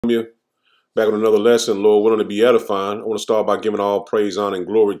You back with another lesson, Lord, willing to be edifying. I want to start by giving all praise, honor, and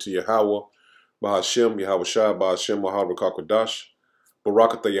glory to Yahweh, Bahashem, Yahweh Shai, Bahashem, Mahabra Kakadash,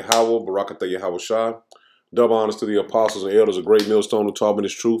 Barakatha Yahweh, Barakatha Yahweh Shai. Double honors to the apostles and elders, a great millstone who taught me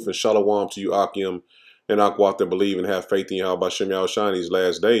this truth, and shalom to you, Akim, and Akwat that believe and have faith in Yahweh, Bahashem, Yahweh Shai in these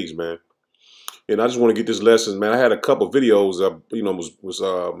last days, man. And I just want to get this lesson, man. I had a couple of videos,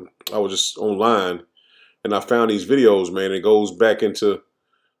 I was just online, and I found these videos, man. It goes back into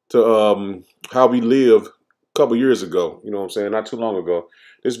how we lived a couple years ago, you know what I'm saying, not too long ago.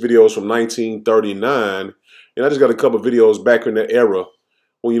 This video is from 1939, and I just got a couple of videos back in the era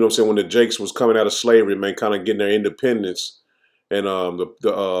when, you know what I'm saying, when the Jakes was coming out of slavery, man, kind of getting their independence, and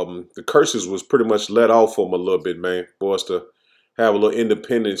the curses was pretty much let off for them a little bit, man, for us to have a little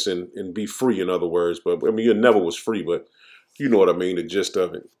independence and be free, in other words. But I mean, you never was free, but you know what I mean, the gist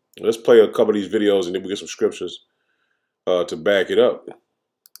of it. Let's play a couple of these videos, and then we get some scriptures to back it up.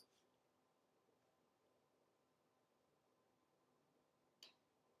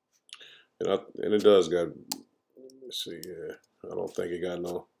 And it does got, let's see, yeah, I don't think it got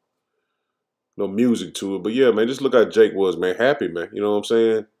no music to it, but yeah, man, just look how Jake was, man, happy, man, you know what I'm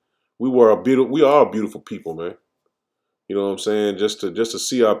saying? We are a beautiful people, man, you know what I'm saying? Just to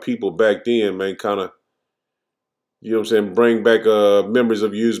see our people back then, man, kind of, you know what I'm saying, bring back memories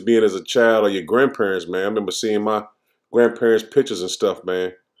of you being as a child or your grandparents, man. I remember seeing my grandparents' pictures and stuff,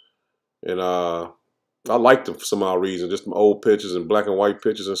 man, and I liked them for some odd reason, just some old pictures and black and white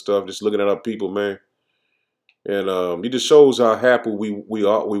pictures and stuff, just looking at our people, man. And it just shows how happy we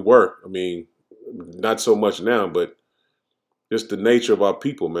were. I mean, not so much now, but just the nature of our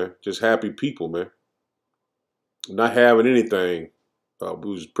people, man. Just happy people, man. Not having anything.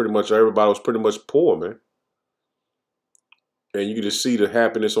 Everybody was pretty much poor, man. And you can just see the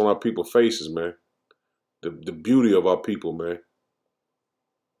happiness on our people's faces, man. The beauty of our people, man.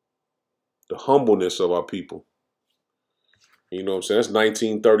 The humbleness of our people. You know what I'm saying? That's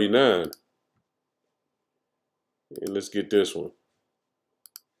 1939. And let's get this one.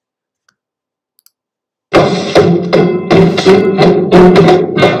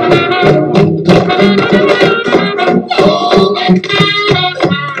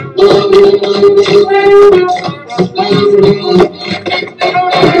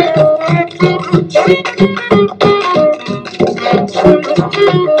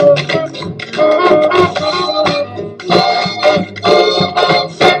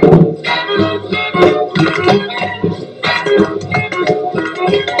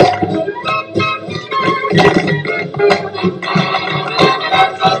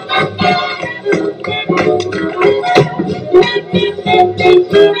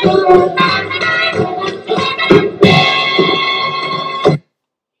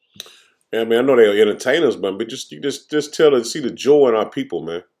 Yeah, I mean, I know they're entertainers, man, but you just tell and see the joy in our people,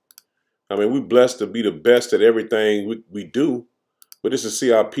 man. I mean, we're blessed to be the best at everything we do, but just to see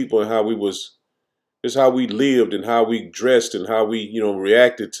our people and how how we lived and how we dressed and how we, you know,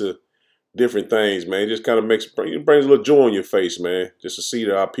 reacted to different things, man. It just kind of brings a little joy on your face, man, just to see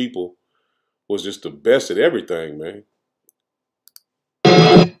that our people was just the best at everything, man.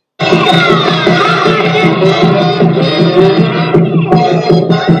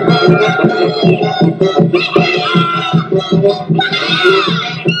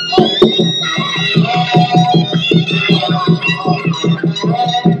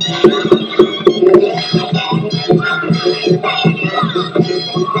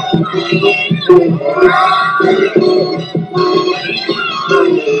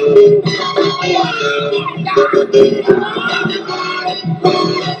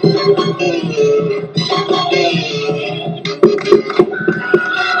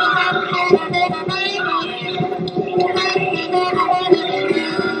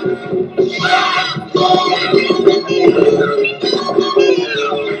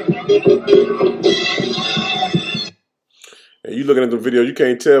 And you looking at the video, you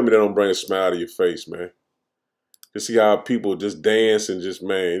can't tell me they don't bring a smile to your face, man. To see how people just dance and just,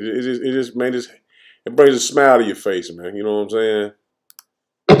 man, it brings a smile to your face, man. You know what I'm saying?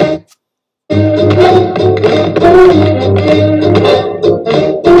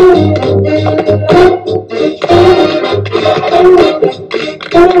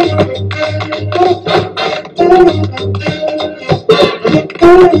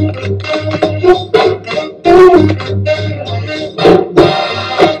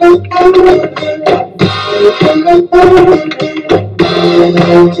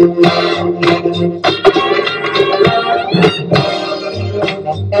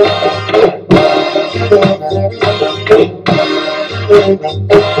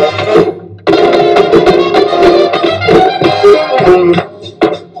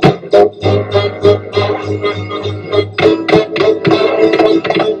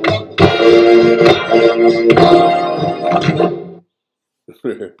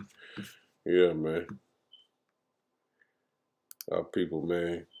 people,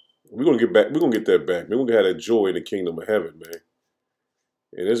 man. We're gonna get back. We're gonna get that back, man. We're gonna have that joy in the kingdom of heaven, man.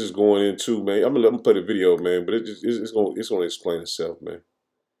 And this is going into, man. I'm gonna play the video, man. But it's gonna explain itself, man.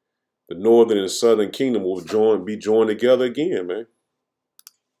 The northern and southern kingdom will be joined together again, man.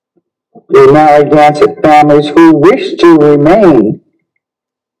 The Narragansett families who wish to remain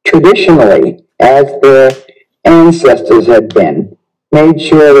traditionally as their ancestors had been made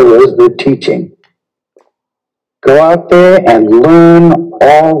sure there was the teaching. Go out there and learn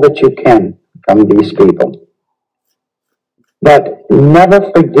all that you can from these people. But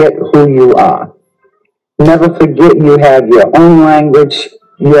never forget who you are. Never forget you have your own language,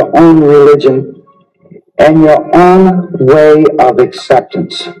 your own religion, and your own way of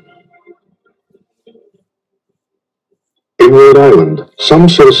acceptance. In Rhode Island, some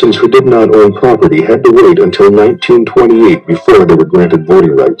citizens who did not own property had to wait until 1928 before they were granted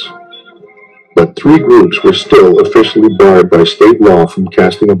voting rights. But three groups were still officially barred by state law from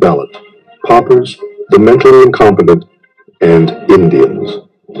casting a ballot: paupers, the mentally incompetent, and Indians.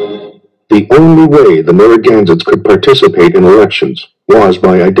 The only way the Narragansetts could participate in elections was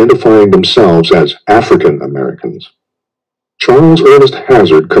by identifying themselves as African Americans. Charles Ernest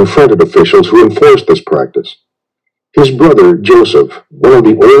Hazard confronted officials who enforced this practice. His brother, Joseph, one of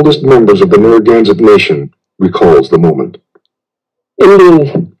the oldest members of the Narragansett Nation, recalls the moment.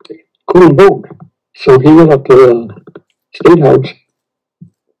 Indians couldn't vote, so he went up to the state house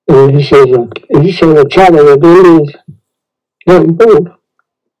and he said a charter that the Indians can't vote.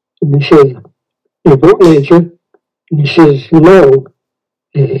 And he says, you vote, nature? And he says, no.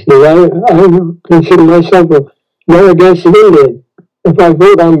 He says, I consider myself a Narragansett Indian. If I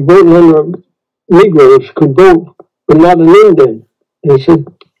vote, I'm voting under Negroes could vote, but not an Indian. And he said,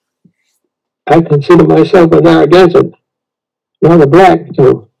 I consider myself a Narragansett, not a black,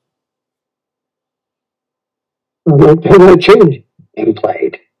 so I'm like, that change. And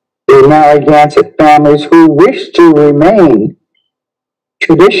played. The Narragansett families who wish to remain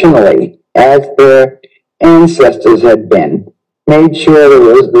traditionally as their ancestors had been made sure there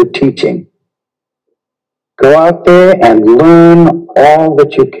was the teaching. Go out there and learn all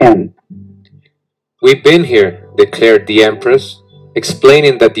that you can. We've been here, declared the Empress,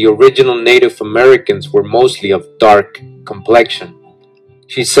 explaining that the original Native Americans were mostly of dark complexion.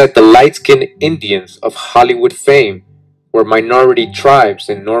 She said the light-skinned Indians of Hollywood fame were minority tribes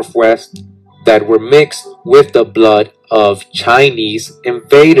in Northwest that were mixed with the blood of Chinese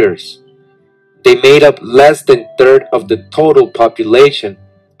invaders. They made up less than a third of the total population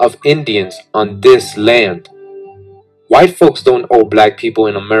of Indians on this land. White folks don't owe black people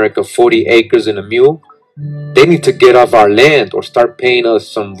in America 40 acres and a mule. They need to get off our land or start paying us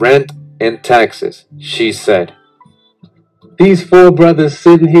some rent and taxes, she said. These four brothers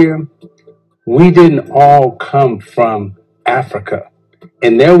sitting here, we didn't all come from Africa.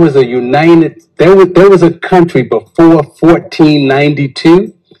 And there was a country before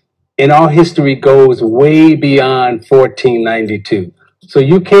 1492, and our history goes way beyond 1492. So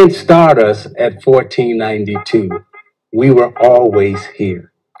you can't start us at 1492. We were always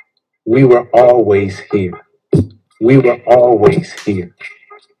here. We were always here. We were always here.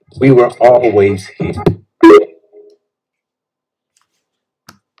 We were always here.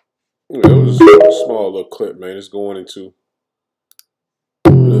 Yeah, it was a small little clip, man. It's going into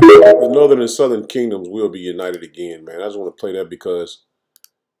the northern and southern kingdoms will be united again, man. I just want to play that because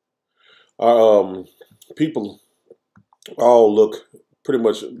our people all look pretty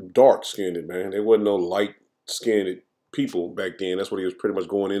much dark skinned, man. There wasn't no light skinned people back then. That's what he was pretty much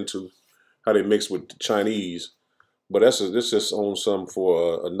going into, how they mix with the Chinese. But this just on some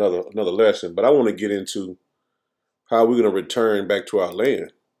for another lesson. But I want to get into how we're going to return back to our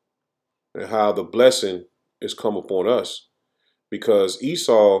land and how the blessing is come upon us, because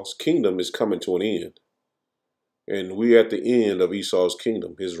Esau's kingdom is coming to an end. And we at the end of Esau's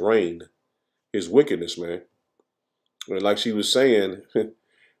kingdom, his reign, his wickedness, man. And like she was saying,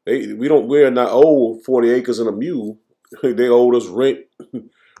 we're not owed 40 acres and a mule. They owed us rent,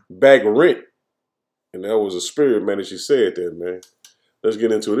 back rent. And that was a spirit, man, that she said that, man. Let's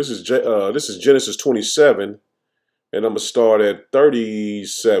get into it. This is Genesis 27. And I'm going to start at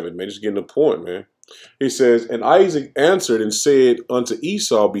 37, man. Just getting the point, man. He says, and Isaac answered and said unto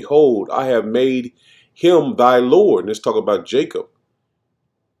Esau, behold, I have made him thy Lord. And let's talk about Jacob.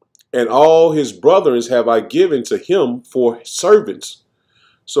 And all his brothers have I given to him for servants.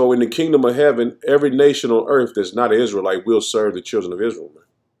 So in the kingdom of heaven, every nation on earth that's not an Israelite will serve the children of Israel, man,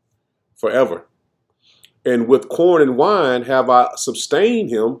 forever. And with corn and wine have I sustained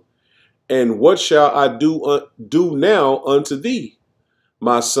him. And what shall I do now unto thee?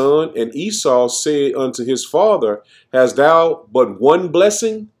 my son? And Esau said unto his father, hast thou but one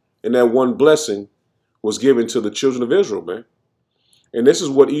blessing? And that one blessing was given to the children of Israel, man. And this is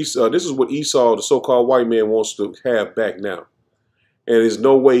what Esau, the so-called white man, wants to have back now. And there's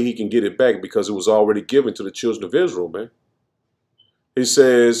no way he can get it back because it was already given to the children of Israel, man. He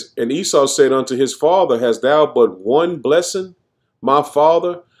says, and Esau said unto his father, hast thou but one blessing, my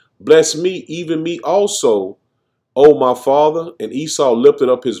father? Bless me, even me also, O my father. And Esau lifted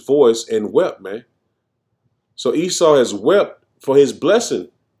up his voice and wept, man. So Esau has wept for his blessing,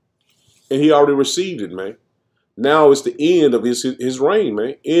 and he already received it, man. Now it's the end of his reign,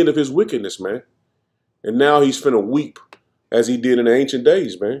 man. End of his wickedness, man. And now he's finna weep as he did in the ancient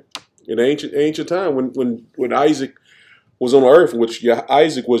days, man. In the ancient time when Isaac was on the earth, which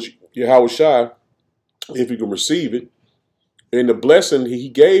Isaac was Yahweh, if he can receive it. And the blessing he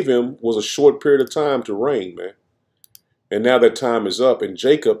gave him was a short period of time to reign, man. And now that time is up, and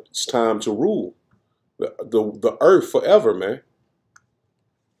Jacob, it's time to rule the earth forever, man.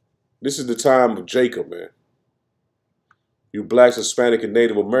 This is the time of Jacob, man. You blacks, Hispanic, and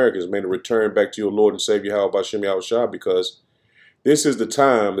Native Americans, man, to return back to your Lord and Savior Yahweh Bashem Yahweh, because this is the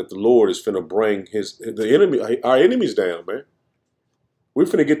time that the Lord is finna bring our enemies down, man. We're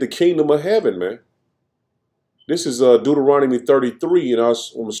finna get the kingdom of heaven, man. This is Deuteronomy 33, and I'm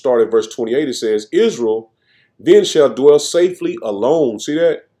going to start at verse 28. It says, Israel then shall dwell safely alone. See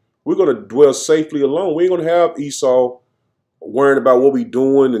that? We're going to dwell safely alone. We ain't going to have Esau worrying about what we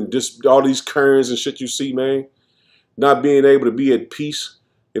doing and just all these currents and shit you see, man. Not being able to be at peace.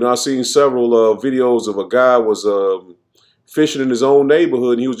 You know, I've seen several videos of a guy was fishing in his own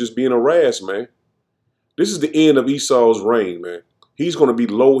neighborhood and he was just being harassed, man. This is the end of Esau's reign, man. He's going to be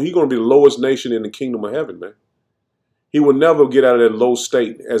low. He's going to be the lowest nation in the kingdom of heaven, man. He will never get out of that low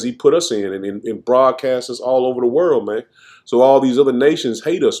state as he put us in and in broadcasters all over the world, man. So all these other nations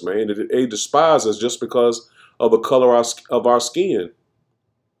hate us, man. They despise us just because of the color of our skin.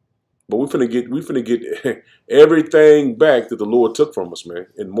 But we finna get everything back that the Lord took from us, man,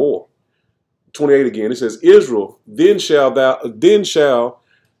 and more. 28 again. It says, Israel, then shall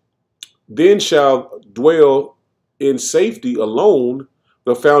dwell in safety alone.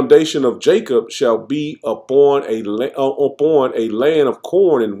 The foundation of Jacob shall be upon a land of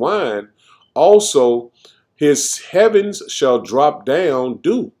corn and wine. Also, his heavens shall drop down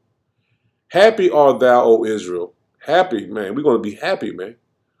dew. Happy art thou, O Israel. Happy, man. We're going to be happy, man.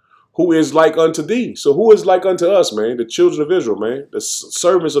 Who is like unto thee? So who is like unto us, man? The children of Israel, man. The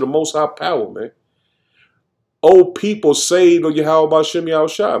servants of the Most High Power, man. O people saved of Yahweh Bashem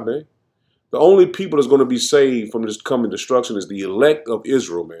Yahweh, man. The only people that's going to be saved from this coming destruction is the elect of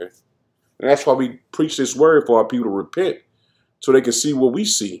Israel, man. And that's why we preach this word for our people to repent, so they can see what we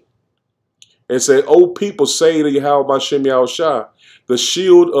see. And say, O people, say to Yahweh Bashem Yahweh, the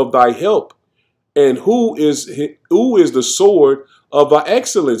shield of thy help, and who is the sword of thy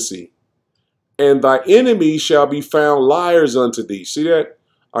excellency? And thy enemies shall be found liars unto thee. See that?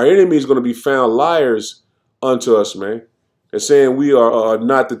 Our enemy is going to be found liars unto us, man. They're saying we are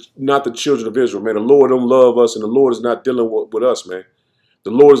not the children of Israel, man. The Lord don't love us, and the Lord is not dealing with us, man.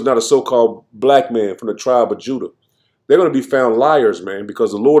 The Lord is not a so-called black man from the tribe of Judah. They're going to be found liars, man,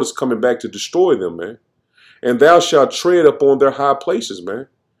 because the Lord is coming back to destroy them, man. And thou shalt tread upon their high places, man.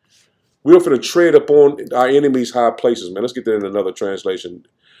 We're going to tread upon our enemies' high places, man. Let's get that in another translation.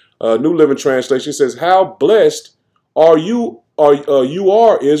 New Living Translation says, how blessed are you,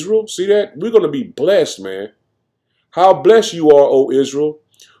 Israel? See that? We're going to be blessed, man. How blessed you are, O Israel.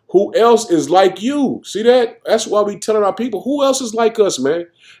 Who else is like you? See that? That's why we telling our people, who else is like us, man?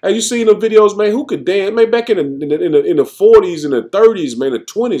 As you see in the videos, man, who could dance? Man, back in the 40s and the 30s, man, the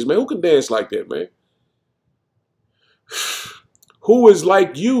 20s, man, who could dance like that, man? Who is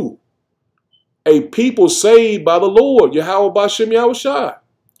like you? A people saved by the Lord, Yahweh Bashem Yahweh.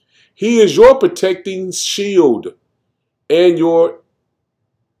 He is your protecting shield and your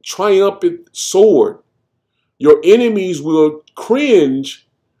triumphant sword. Your enemies will cringe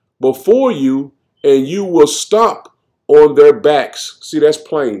before you, and you will stomp on their backs. See, that's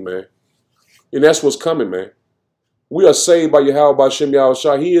plain, man. And that's what's coming, man. We are saved by Yahweh Bashem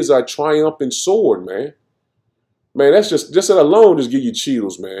Yahweh. He is our triumphant sword, man. Man, that's just that alone just give you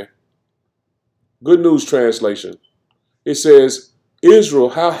chills, man. Good News Translation. It says, Israel,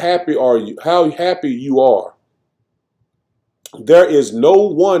 how happy are you? How happy you are. There is no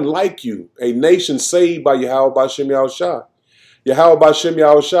one like you, a nation saved by Yahweh Bashem Yahweh. Yahweh Bashem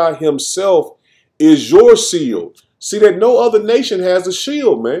Yahweh himself is your shield. See that no other nation has a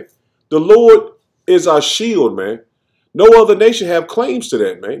shield, man. The Lord is our shield, man. No other nation have claims to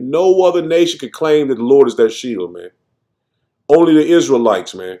that, man. No other nation can claim that the Lord is their shield, man. Only the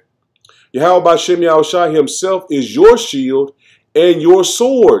Israelites, man. Yahweh Bashem Yahushua himself is your shield and your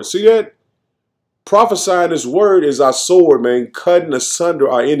sword. See that? Prophesying his word is our sword, man, cutting asunder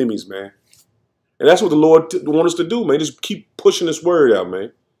our enemies, man. And that's what the Lord wants us to do, man. Just keep pushing this word out,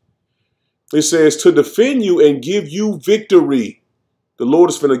 man. It says to defend you and give you victory. The Lord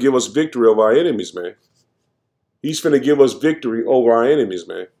is finna give us victory over our enemies, man. He's finna give us victory over our enemies,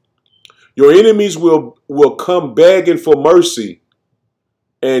 man. Your enemies will come begging for mercy,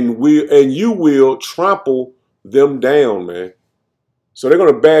 and you will trample them down, man. So they're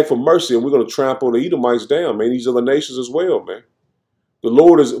gonna beg for mercy, and we're gonna trample the Edomites down, man. These other nations as well, man. The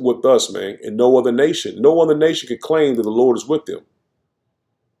Lord is with us, man, and no other nation. No other nation can claim that the Lord is with them.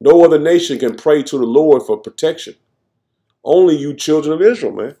 No other nation can pray to the Lord for protection. Only you children of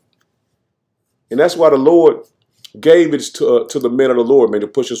Israel, man. And that's why the Lord gave it to the men of the Lord, man, to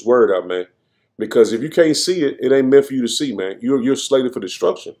push his word out, man. Because if you can't see it, it ain't meant for you to see, man. You're slated for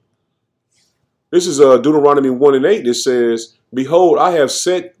destruction. This is Deuteronomy 1 and 8. It says, behold, I have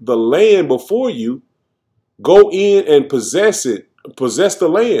set the land before you. Go in and possess it. Possess the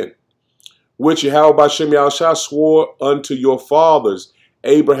land, which Yahweh Bashem Yahushua swore unto your fathers,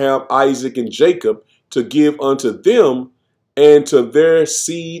 Abraham, Isaac, and Jacob, to give unto them and to their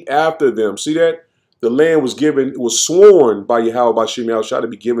seed after them. See that? The land was sworn by Yahweh Bashem Yahushua to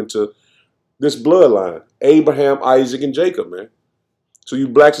be given to this bloodline, Abraham, Isaac, and Jacob, man. So you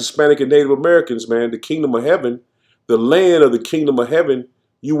blacks, Hispanic, and Native Americans, man, the kingdom of heaven, the land of the kingdom of heaven,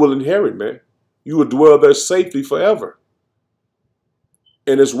 you will inherit, man. You will dwell there safely forever.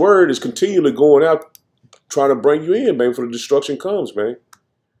 And his word is continually going out, trying to bring you in, man, for the destruction comes, man.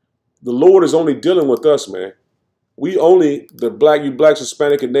 The Lord is only dealing with us, man. You blacks,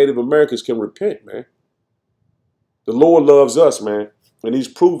 Hispanic, and Native Americans can repent, man. The Lord loves us, man. And he's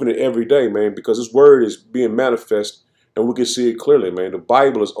proving it every day, man, because his word is being manifest and we can see it clearly, man. The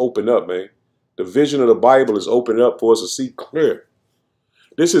Bible is opened up, man. The vision of the Bible is opened up for us to see clear.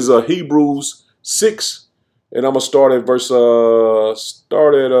 This is Hebrews 6, and I'm going to start at verse,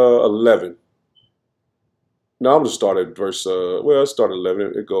 11. No, I'm going to start at verse, let's start at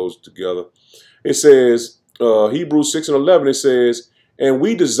 11. It goes together. It says, Hebrews 6 and 11, it says, and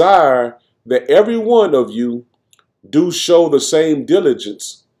we desire that every one of you do show the same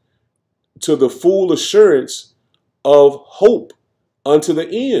diligence to the full assurance of hope unto the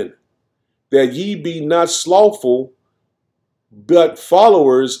end, that ye be not slothful, but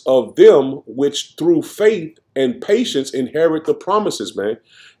followers of them which through faith and patience inherit the promises, man.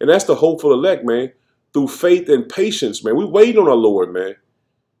 And that's the hopeful elect, man. Through faith and patience, man. We wait on our Lord, man.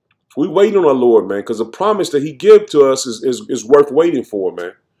 We wait on our Lord, man, because the promise that he gives to us is worth waiting for,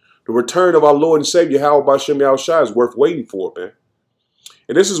 man. The return of our Lord and Savior, Yahweh Bashem Yahushua, is worth waiting for, man.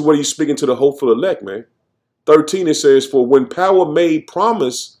 And this is what he's speaking to the hopeful elect, man. 13, it says, for when power made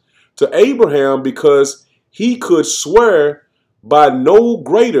promise to Abraham, because he could swear by no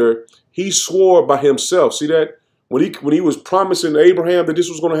greater, he swore by himself. See that? When he was promising Abraham that this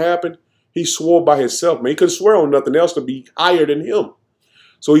was going to happen, he swore by himself, man. He couldn't swear on nothing else to be higher than him.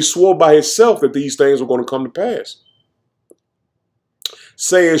 So he swore by himself that these things were going to come to pass.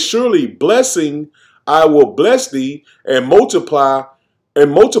 Saying, surely blessing I will bless thee, and multiplying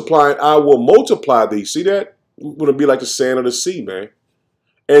I will multiply thee. See that? It's going to be like the sand of the sea, man.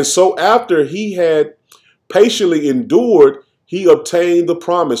 And so after he had patiently endured, he obtained the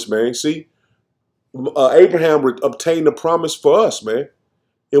promise, man. See, Abraham obtained the promise for us, man.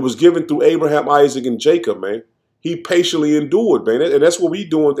 It was given through Abraham, Isaac, and Jacob, man. He patiently endured, man. And that's what we're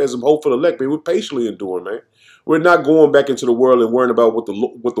doing as a hopeful elect, man. We're patiently enduring, man. We're not going back into the world and worrying about what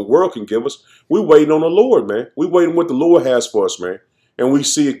the world can give us. We're waiting on the Lord, man. We're waiting what the Lord has for us, man. And we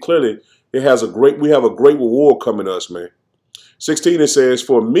see it clearly. We have a great reward coming to us, man. 16, it says,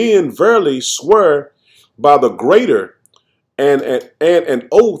 for men verily swear by the greater, and an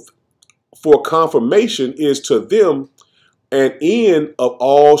oath for confirmation is to them an end of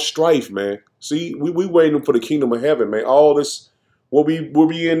all strife, man. See, we waiting for the kingdom of heaven, man. All this, what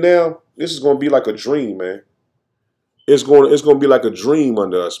we in now, this is going to be like a dream, man. It's going to be like a dream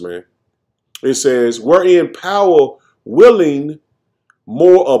unto us, man. It says, wherein power willing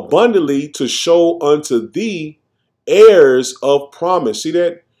more abundantly to show unto thee heirs of promise. See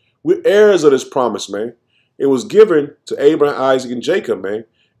that? We're heirs of this promise, man. It was given to Abraham, Isaac, and Jacob, man.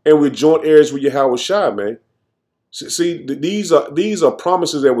 And we're joint heirs with Yahweh Shai, man. See, these are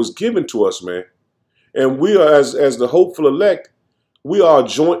promises that was given to us, man. And we are, as the hopeful elect, we are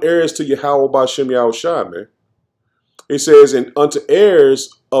joint heirs to Yahweh Bashem Yahushua, man. It says, and unto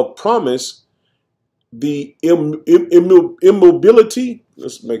heirs of promise, the immobility,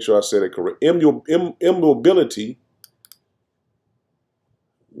 let's make sure I said it correct, immobility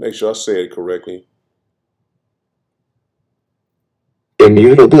Make sure I say it correctly.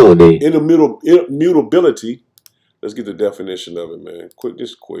 Immutability. Immutability. Let's get the definition of it, man.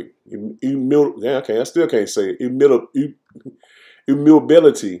 Just quick. I still can't say it.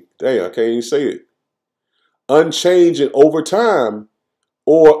 Immutability. Damn, I can't even say it. Unchanging over time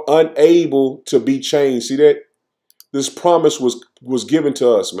or unable to be changed. See that? This promise was given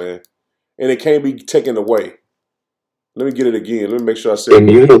to us, man. And it can't be taken away. Let me get it again. Let me make sure I say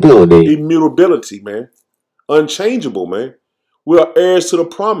Immutability. Immutability, man. Unchangeable, man. We are heirs to the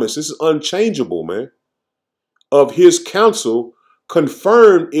promise. This is unchangeable, man. Of his counsel,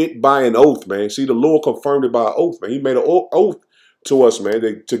 confirmed it by an oath, man. See, the Lord confirmed it by an oath, man. He made an oath to us, man,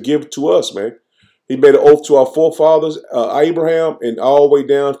 to give to us, man. He made an oath to our forefathers, Abraham, and all the way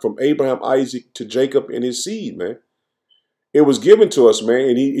down from Abraham, Isaac, to Jacob and his seed, man. It was given to us, man,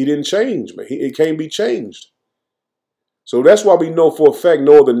 and he didn't change, man. It can't be changed. So that's why we know for a fact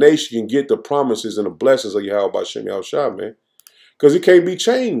no other nation can get the promises and the blessings of Yahweh B'Shem Yahushua, man. Because it can't be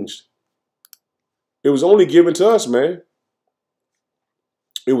changed. It was only given to us, man.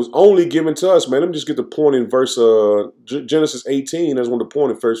 It was only given to us, man. Let me just get the point in verse Genesis 18. That's one of the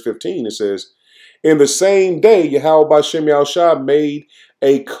point in verse 15. It says, in the same day, Yahweh B'Shem Yahushua made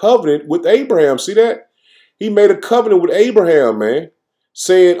a covenant with Abraham. See that? He made a covenant with Abraham, man,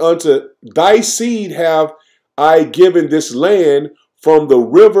 saying, unto thy seed have I given this land from the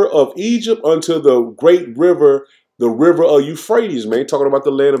river of Egypt unto the great river, the river of Euphrates, man. Talking about the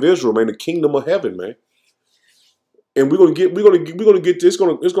land of Israel, man, the kingdom of heaven, man. And we're gonna get this.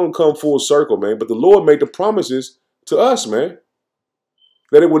 It's gonna come full circle, man. But the Lord made the promises to us, man,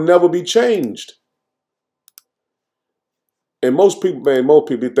 that it would never be changed. And most people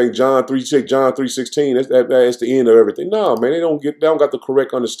think John 3:6, John 3:16, that's the end of everything. No, man, they don't got the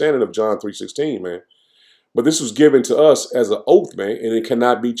correct understanding of John 3:16, man. But this was given to us as an oath, man, and it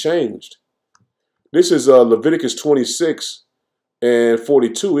cannot be changed. This is Leviticus 26 and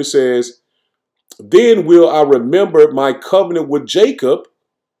 42. It says, then will I remember my covenant with Jacob,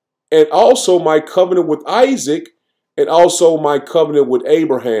 and also my covenant with Isaac, and also my covenant with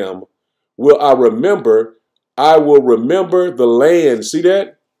Abraham. Will I remember? I will remember the land. See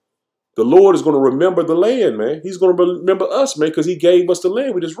that? The Lord is going to remember the land, man. He's going to remember us, man, because he gave us the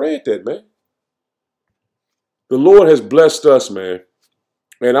land. We just read that, man. The Lord has blessed us, man.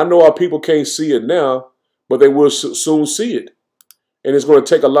 And I know our people can't see it now, but they will soon see it. And it's going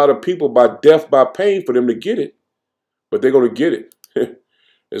to take a lot of people by death, by pain for them to get it. But they're going to get it.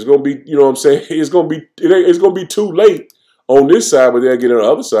 It's going to be, you know what I'm saying? It's going to be too late on this side, but they'll get it on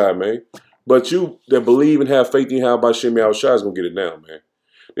the other side, man. But you that believe and have faith in Yahweh B'Shem Yahushua is going to get it now, man.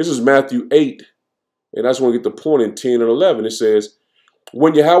 This is Matthew 8, and I just want to get the point in 10 and 11. It says,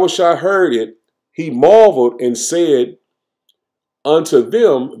 when Yahushua heard it, he marveled and said unto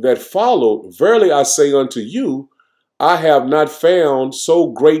them that followed, verily I say unto you, I have not found so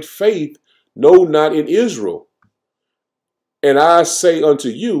great faith, no, not in Israel. And I say unto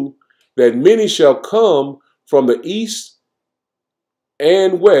you that many shall come from the east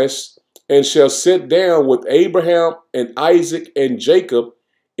and west, and shall sit down with Abraham and Isaac and Jacob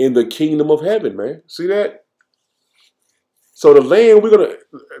in the kingdom of heaven, man. See that? So the land,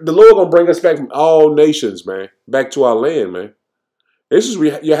 the Lord gonna bring us back from all nations, man, back to our land, man. This is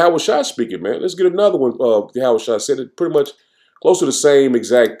Yahushua speaking, man. Let's get another one. Yahushua said it pretty much close to the same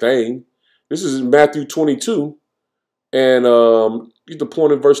exact thing. This is in Matthew 22, and get the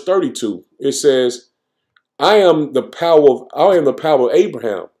point in verse 32. It says, I am the power of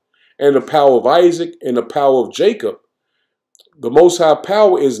Abraham, and the power of Isaac, and the power of Jacob. The Most High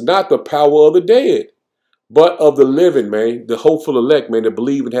power is not the power of the dead, but of the living, man, the hopeful elect, man, that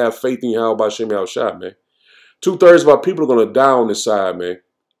believe and have faith in Yahweh B'Shem Yahushua, man. 2/3 of our people are going to die on this side, man.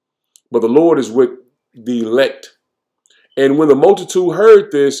 But the Lord is with the elect. And when the multitude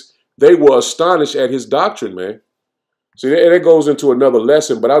heard this, they were astonished at his doctrine, man. See, that goes into another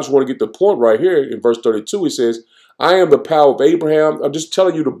lesson, but I just want to get the point right here in verse 32. He says, I am the power of Abraham. I'm just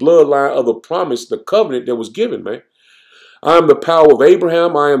telling you the bloodline of the promise, the covenant that was given, man. I am the power of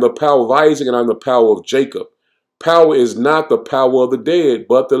Abraham. I am the power of Isaac, and I am the power of Jacob. Power is not the power of the dead,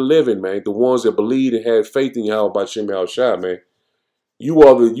 but the living, man. The ones that believe and have faith in Yahweh B'Shem Yahushua, man. You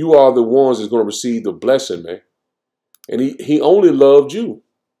are the ones that's going to receive the blessing, man. And he only loved you.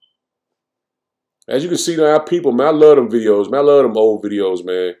 As you can see, our people, man, I love them videos, man. I love them old videos,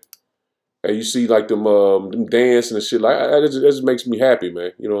 man. And you see like them dancing and shit. Like that just makes me happy,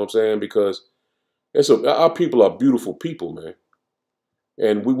 man. You know what I'm saying? Because our people are beautiful people, man.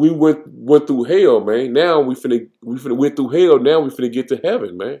 And we went through hell, man. Now we finna went through hell. Now we finna get to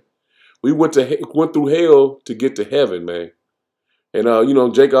heaven, man. We went through hell to get to heaven, man. And, you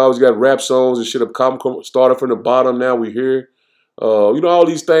know, Jake always got rap songs and shit. Started from the bottom, now we here. You know, all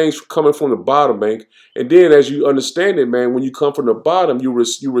these things coming from the bottom, man. And then as you understand it, man, when you come from the bottom, you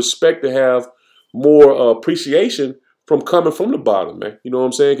respect to have more appreciation from coming from the bottom, man. You know what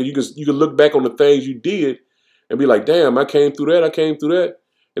I'm saying? Because you can look back on the things you did and be like, damn, I came through that. I came through that.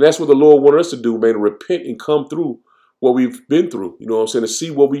 And that's what the Lord wanted us to do, man, to repent and come through what we've been through. You know what I'm saying? To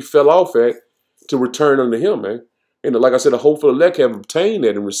see what we fell off at, to return unto him, man. And like I said, the hopeful elect have obtained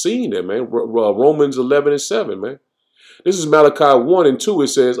that and received that, man. Romans 11:7, man. This is Malachi 1:2. It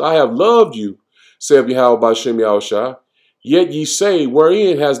says, I have loved you, saith Yahweh by Shem Yahushua. Yet ye say,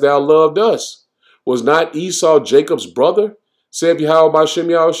 wherein hast thou loved us? Was not Esau Jacob's brother? Saith Yahweh by Shem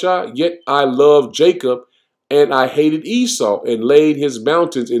Yahushua. Yet I loved Jacob, and I hated Esau, and laid his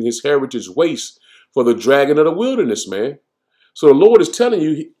mountains in his heritage waste for the dragon of the wilderness, man. So the Lord is telling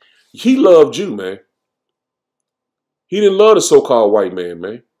you, he loved you, man. He didn't love the so-called white man,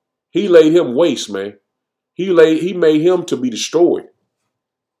 man. He laid him waste, man. He made him to be destroyed.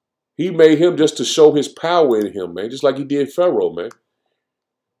 He made him just to show his power in him, man. Just like he did Pharaoh, man.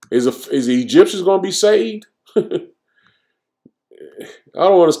 Is the Egyptians going to be saved? I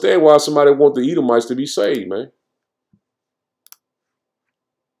don't understand why somebody want the Edomites to be saved, man.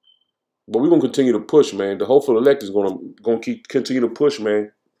 But we're going to continue to push, man. The hopeful elect is going to continue to push,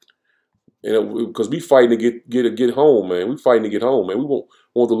 man. And because we fighting to get home, man. We fighting to get home, man. We want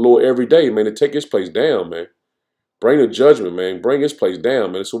the Lord every day, man, to take his place down, man. Bring the judgment, man. Bring his place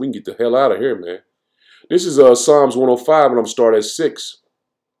down, man, so we can get the hell out of here, man. This is Psalms 105, and I'm starting at 6.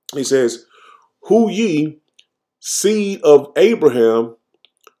 He says, who ye, seed of Abraham,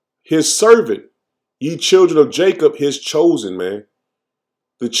 his servant, ye children of Jacob, his chosen, man.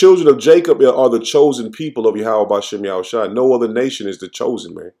 The children of Jacob are the chosen people of Yahweh B'Shem Yahushua. No other nation is the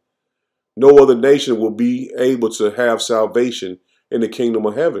chosen, man. No other nation will be able to have salvation in the kingdom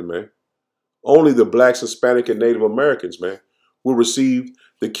of heaven, man. Only the blacks, Hispanic, and Native Americans, man, will receive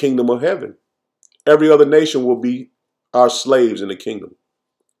the kingdom of heaven. Every other nation will be our slaves in the kingdom,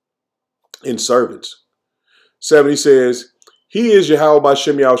 in servants. 7, he says, he is Yahweh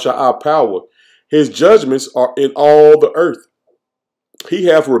B'Shem Yahushua, our power. His judgments are in all the earth. He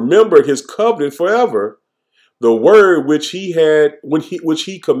hath remembered his covenant forever, the word which he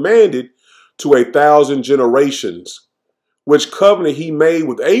commanded to 1,000 generations, which covenant he made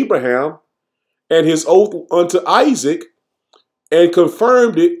with Abraham and his oath unto Isaac, and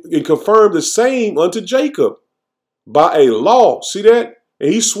confirmed the same unto Jacob by a law. See that?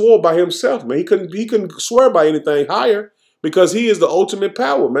 And he swore by himself, man. He couldn't swear by anything higher because he is the ultimate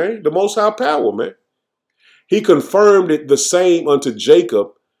power, man. The most high power, man. He confirmed it the same unto Jacob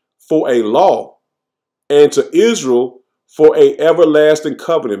for a law, and to Israel for a everlasting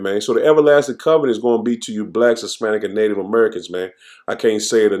covenant, man. So the everlasting covenant is going to be to you blacks, Hispanic, and Native Americans, man. I can't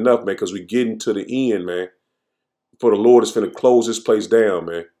say it enough, man, because we're getting to the end, man. For the Lord is finna close this place down,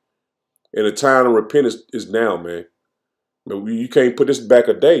 man. And the time of repentance is now, man. You can't put this back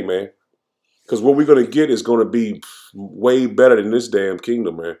a day, man. Because what we're going to get is going to be way better than this damn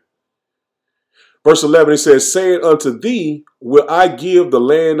kingdom, man. Verse 11, it says, saying unto thee, will I give the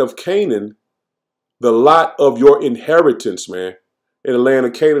land of Canaan, the lot of your inheritance, man. And the land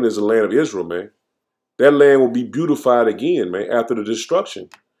of Canaan is the land of Israel, man. That land will be beautified again, man, after the destruction.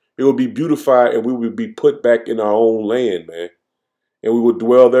 It will be beautified and we will be put back in our own land, man. And we will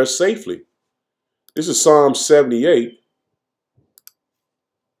dwell there safely. This is Psalm 78.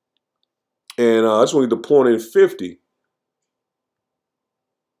 And I just want to point in 50.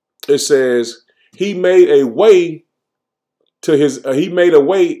 It says, he made a way to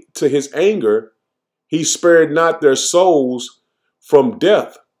his anger. He spared not their souls from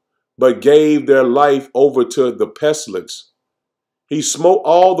death, but gave their life over to the pestilence. He smote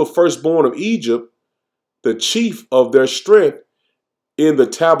all the firstborn of Egypt, the chief of their strength, in the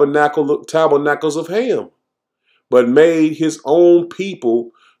tabernacles of Ham, but made his own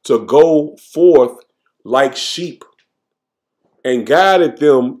people to go forth like sheep, and guided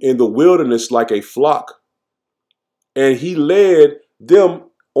them in the wilderness like a flock. And he led them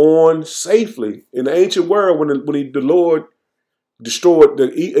on safely. In the ancient world, when the Lord destroyed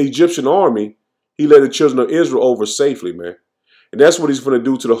the Egyptian army, he led the children of Israel over safely, man. And that's what he's going to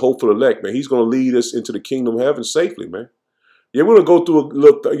do to the hopeful elect, man. He's going to lead us into the kingdom of heaven safely, man. Yeah, we're going to go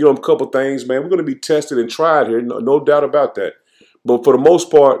through a couple things, man. We're going to be tested and tried here, no doubt about that. But for the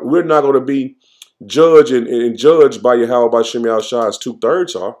most part, we're not going to be judged and judged by Yahweh B'Shem Yahushua as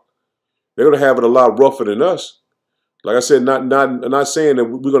 2/3 are. They're going to have it a lot rougher than us. Like I said, not saying that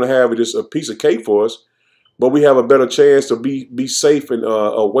we're going to have just a piece of cake for us, but we have a better chance to be safe and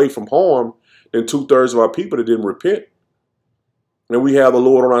away from harm than 2/3 of our people that didn't repent. And we have the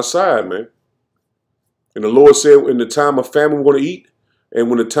Lord on our side, man. And the Lord said, in the time of famine, we're going to eat. And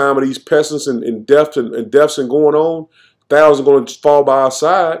when the time of these pestilence and deaths and going on, thousands are going to fall by our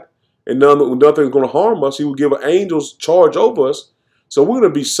side, and nothing's going to harm us. He will give angels charge over us. So we're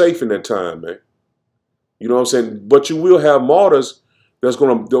going to be safe in that time, man. You know what I'm saying? But you will have martyrs that's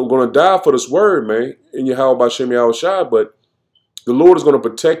going to die for this word, man, in Yahweh B'Shem Yahushua. But the Lord is going to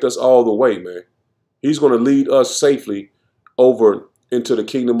protect us all the way, man. He's going to lead us safely over into the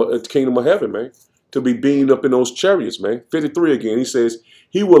kingdom of heaven, man, to be beamed up in those chariots, man. 53 again. He says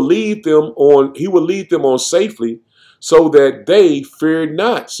he will lead them on safely, so that they fear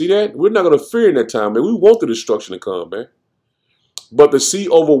not. See that? We're not going to fear in that time, man. We want the destruction to come, man. But the sea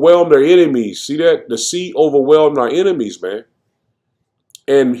overwhelmed their enemies. See that? The sea overwhelmed our enemies, man.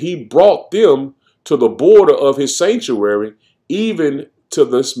 And he brought them to the border of his sanctuary, even to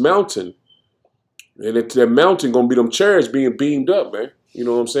this mountain. And that mountain going to be them chariots being beamed up, man. You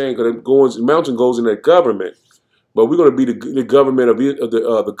know what I'm saying? Because the mountain goes in that government. But we're going to be the government of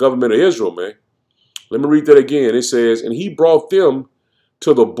the government of Israel, man. Let me read that again. It says, and he brought them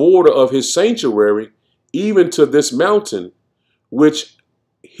to the border of his sanctuary, even to this mountain, which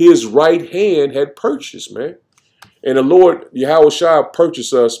his right hand had purchased, man. And the Lord, Yahushua,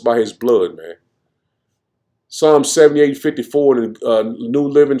 purchased us by his blood, man. Psalm 78:54 in the New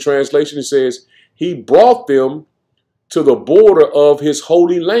Living Translation, it says, he brought them to the border of his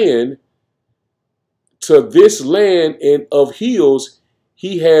holy land, to this land and of hills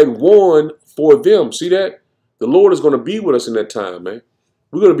he had won for them. See that? The Lord is going to be with us in that time, man.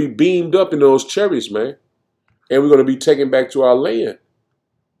 We're going to be beamed up in those chariots, man. And we're going to be taken back to our land.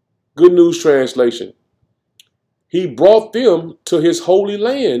 Good News Translation. He brought them to his holy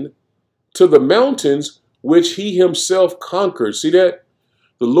land, to the mountains which he himself conquered. See that?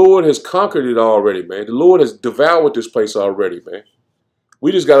 The Lord has conquered it already, man. The Lord has devoured this place already, man.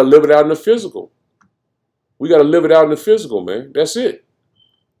 We just got to live it out in the physical. We got to live it out in the physical, man. That's it.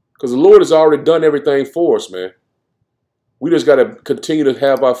 Because the Lord has already done everything for us, man. We just got to continue to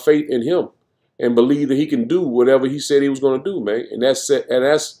have our faith in him and believe that he can do whatever he said he was going to do, man. And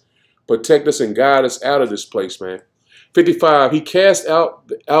that's protect us and guide us out of this place, man. 55, he cast out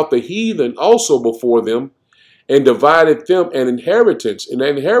the heathen also before them and divided them an inheritance. And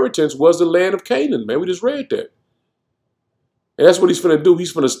that inheritance was the land of Canaan, man. We just read that. And that's what he's going to do.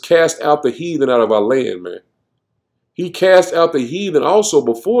 He's going to cast out the heathen out of our land, man. He cast out the heathen also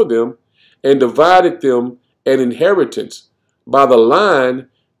before them and divided them an inheritance by the line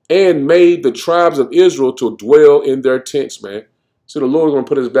and made the tribes of Israel to dwell in their tents, man. So the Lord is going to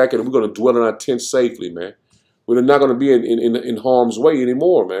put us back and we're going to dwell in our tents safely, man. We're not going to be in harm's way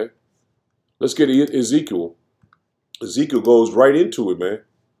anymore, man. Let's get Ezekiel. Ezekiel goes right into it, man.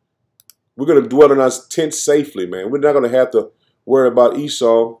 We're going to dwell in our tents safely, man. We're not going to have to worry about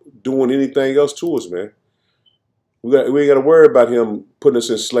Esau doing anything else to us, man. We ain't got to worry about him putting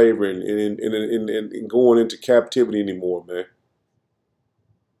us in slavery and going into captivity anymore, man.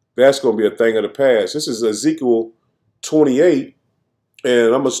 That's going to be a thing of the past. This is Ezekiel 28, and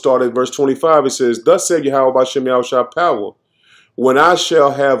I'm going to start at verse 25. It says, thus said Yahweh B'Shem Yahushua power, when I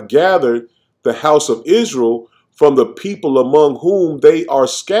shall have gathered the house of Israel from the people among whom they are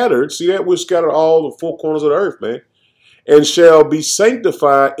scattered. See that? We're scattered all the four corners of the earth, man. And shall be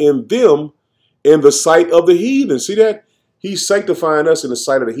sanctified in them in the sight of the heathen. See that? He's sanctifying us in the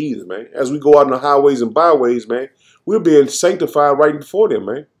sight of the heathen, man. As we go out in the highways and byways, man, we're being sanctified right before them,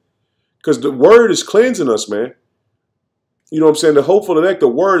 man. Because the word is cleansing us, man. You know what I'm saying? The hope for the next, the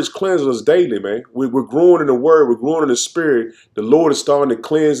word is cleansing us daily, man. We're growing in the word. We're growing in the spirit. The Lord is starting to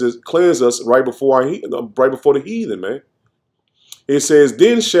cleanse us right before the heathen, man. It says,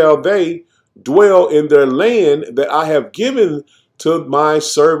 then shall they dwell in their land that I have given to my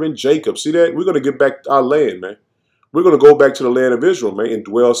servant Jacob. See that? We're going to get back our land, man. We're going to go back to the land of Israel, man, and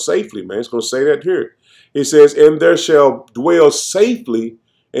dwell safely, man. It's going to say that here. It says, and there shall dwell safely,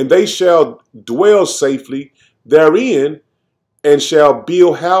 and they shall dwell safely therein, and shall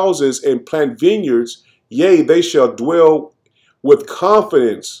build houses and plant vineyards. Yea, they shall dwell with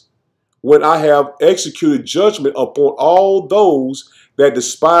confidence when I have executed judgment upon all those that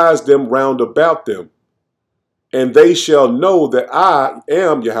despise them round about them. And they shall know that I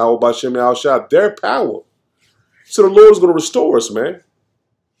am Yahweh B'Shem Yahushua, their power. So the Lord is going to restore us, man.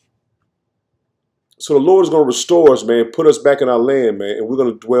 So the Lord is going to restore us, man, put us back in our land, man, and we're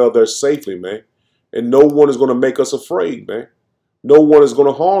going to dwell there safely, man. And no one is going to make us afraid, man. No one is going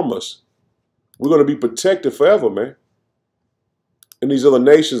to harm us. We're going to be protected forever, man. And these other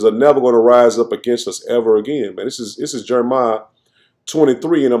nations are never going to rise up against us ever again, man. This is Jeremiah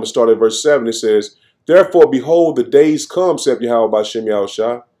 23, and I'm going to start at verse 7. It says, Therefore, behold, the days come, saith Yahweh Bashem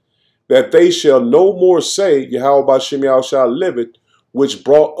Yahushua, that they shall no more say, Yahweh Bashem Yahushua liveth, which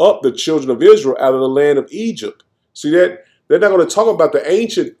brought up the children of Israel out of the land of Egypt. See that? They're not going to talk about the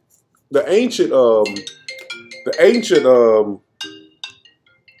ancient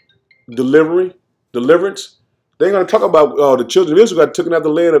deliverance. They ain't going to talk about the children of Israel got taken out of the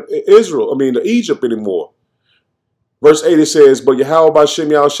land of Egypt anymore. Verse 8 it says, but Yahweh Bashem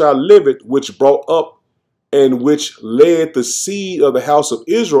Yahushua liveth, which brought up and which led the seed of the house of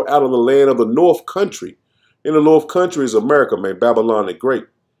Israel out of the land of the north country. In the north country is America, man, Babylon the Great.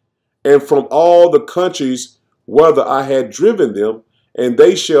 And from all the countries whither I had driven them, and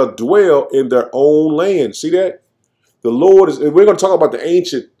they shall dwell in their own land. See that? The Lord is, we're going to talk about the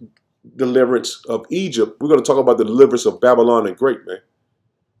ancient deliverance of Egypt. We're going to talk about the deliverance of Babylon the Great, man.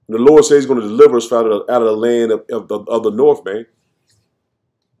 And the Lord says he's going to deliver us out of the land of the north, man.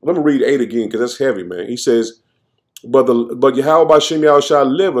 Let me read 8 again, because that's heavy, man. He says, but Yahweh Bashem Yahushua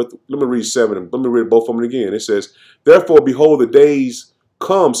liveth. Let me read 7. Let me read both of them again. It says, therefore, behold, the days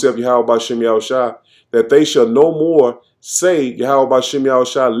come, saith Yahweh Bashem Yahushua, that they shall no more say, Yahweh Bashem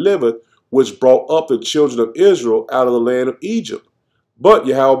Yahushua liveth, which brought up the children of Israel out of the land of Egypt. But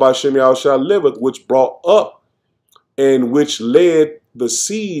Yahweh Bashem Yahushua liveth, which brought up and which led the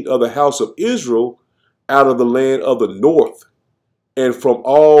seed of the house of Israel out of the land of the north, and from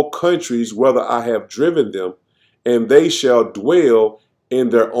all countries whither I have driven them, and they shall dwell in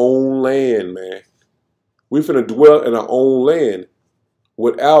their own land, man. We're finna dwell in our own land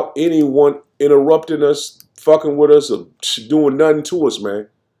without anyone interrupting us, fucking with us, or doing nothing to us, man.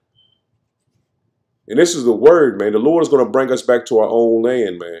 And this is the word, man. The Lord is going to bring us back to our own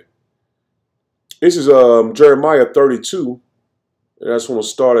land, man. This is Jeremiah 32. And I just want to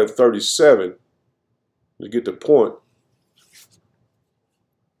start at 37 to get the point.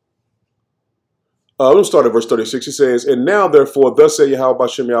 Let's start at verse 36. It says, and now, therefore, thus say Yahweh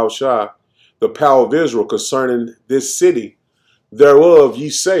Bashem Yahushua, the power of Israel concerning this city, thereof ye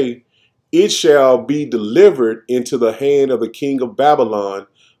say, it shall be delivered into the hand of the king of Babylon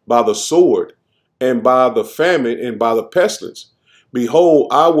by the sword, and by the famine, and by the pestilence. Behold,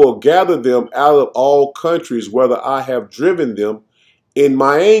 I will gather them out of all countries, whether I have driven them in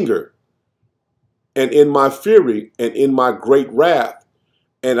my anger, and in my fury, and in my great wrath.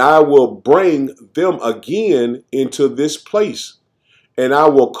 And I will bring them again into this place, and I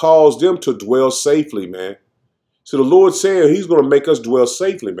will cause them to dwell safely, man. So the Lord said he's going to make us dwell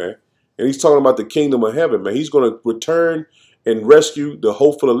safely, man. And he's talking about the kingdom of heaven, man. He's going to return and rescue the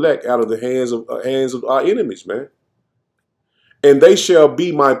hopeful elect out of the hands of our enemies, man. And they shall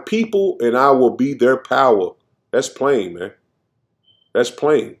be my people, and I will be their power. That's plain, man. That's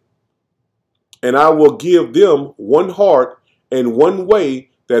plain. And I will give them one heart and one way,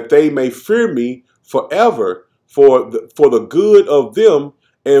 that they may fear me forever, for the good of them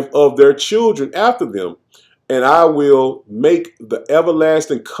and of their children after them. And I will make the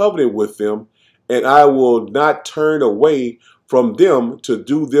everlasting covenant with them, and I will not turn away from them to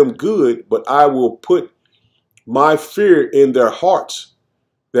do them good, but I will put my fear in their hearts,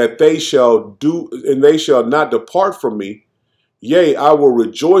 that they shall do, and they shall not depart from me. Yea, I will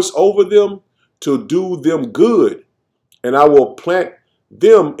rejoice over them to do them good, and I will plant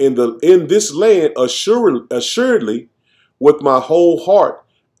them in this land assuredly with my whole heart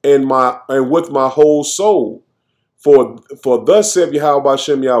and with my whole soul. For thus saith Yahweh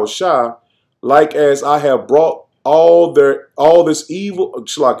Bashem Yahushua, like as I have brought all this evil,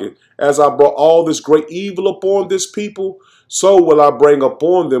 as I brought all this great evil upon this people, so will I bring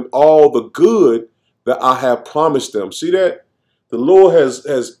upon them all the good that I have promised them. See that? The Lord has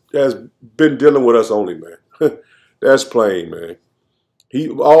been dealing with us only, man. That's plain, man.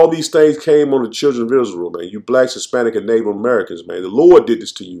 All these things came on the children of Israel, man. You blacks, Hispanic, and Native Americans, man. The Lord did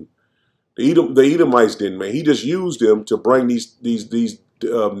this to you. The Edomites didn't, man. He just used them to bring these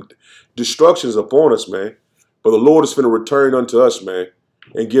destructions upon us, man. But the Lord is going to return unto us, man,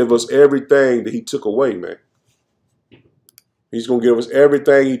 and give us everything that he took away, man. He's going to give us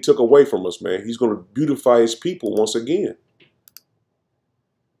everything he took away from us, man. He's going to beautify his people once again.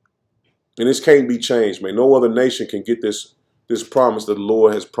 And this can't be changed, man. No other nation can get this promise that the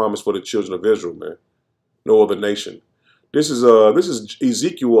Lord has promised for the children of Israel, man. No other nation. This is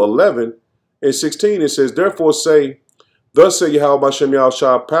Ezekiel 11 and 16. It says, therefore say, thus say Yahweh Bashem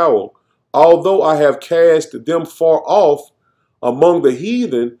Yahushua power, although I have cast them far off among the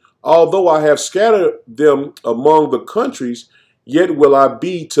heathen, although I have scattered them among the countries, yet will I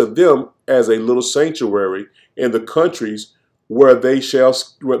be to them as a little sanctuary in the countries where they shall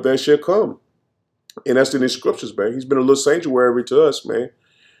come. And that's in the scriptures, man. He's been a little sanctuary to us, man.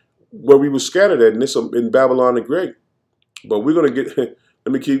 where we were scattered at, and it's in Babylon the Great. But we're going to get,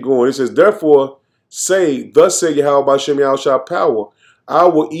 let me keep going. It says, therefore say, thus say Yahweh B'Shem Yahushua power, I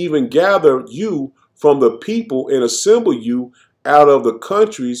will even gather you from the people and assemble you out of the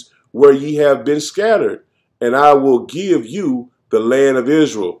countries where ye have been scattered, and I will give you the land of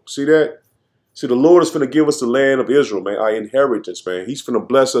Israel. See that? See, the Lord is going to give us the land of Israel, man, our inheritance, man. He's going to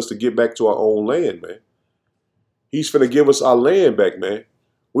bless us to get back to our own land, man. He's going to give us our land back, man.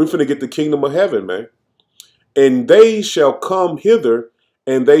 We're going to get the kingdom of heaven, man. And they shall come hither,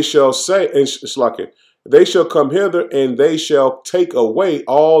 and they shall say, and it's like it, they shall come hither, and they shall take away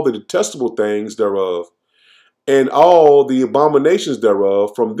all the detestable things thereof, and all the abominations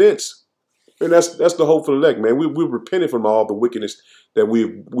thereof from thence. And that's the hope for the elect, man. We repented from all the wickedness that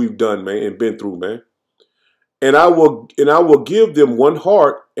we've done, man, and been through, man. And I will give them one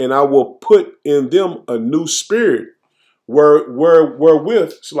heart, and I will put in them a new spirit,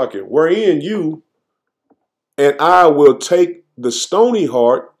 wherewith it's like it, wherein you. And I will take the stony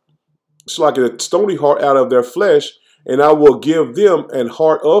heart, it's like a stony heart out of their flesh, and I will give them an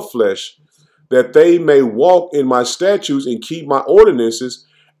heart of flesh, that they may walk in my statutes and keep my ordinances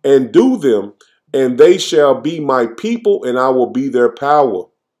and do them, and they shall be my people, and I will be their power.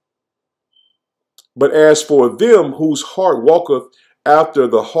 But as for them whose heart walketh after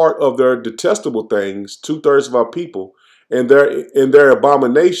the heart of their detestable things, 2/3 of our people, and their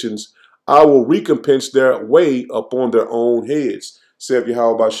abominations, I will recompense their way upon their own heads. Saith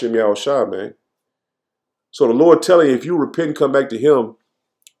Yahweh B'Shem Yahushua, man. So the Lord telling you, if you repent and come back to him,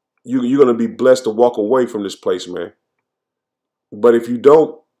 you're going to be blessed to walk away from this place, man. But if you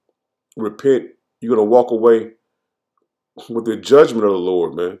don't repent, you're going to walk away with the judgment of the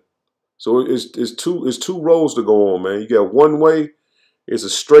Lord, man. So it's two roads to go on, man. You got one way, it's a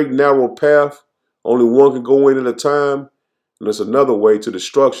straight, narrow path. Only one can go in at a time. And there's another way to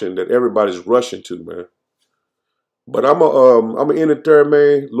destruction that everybody's rushing to, man. But I'm a end it there,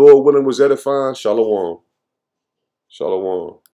 man. Lord willing was edifying. Shalom. Shalom.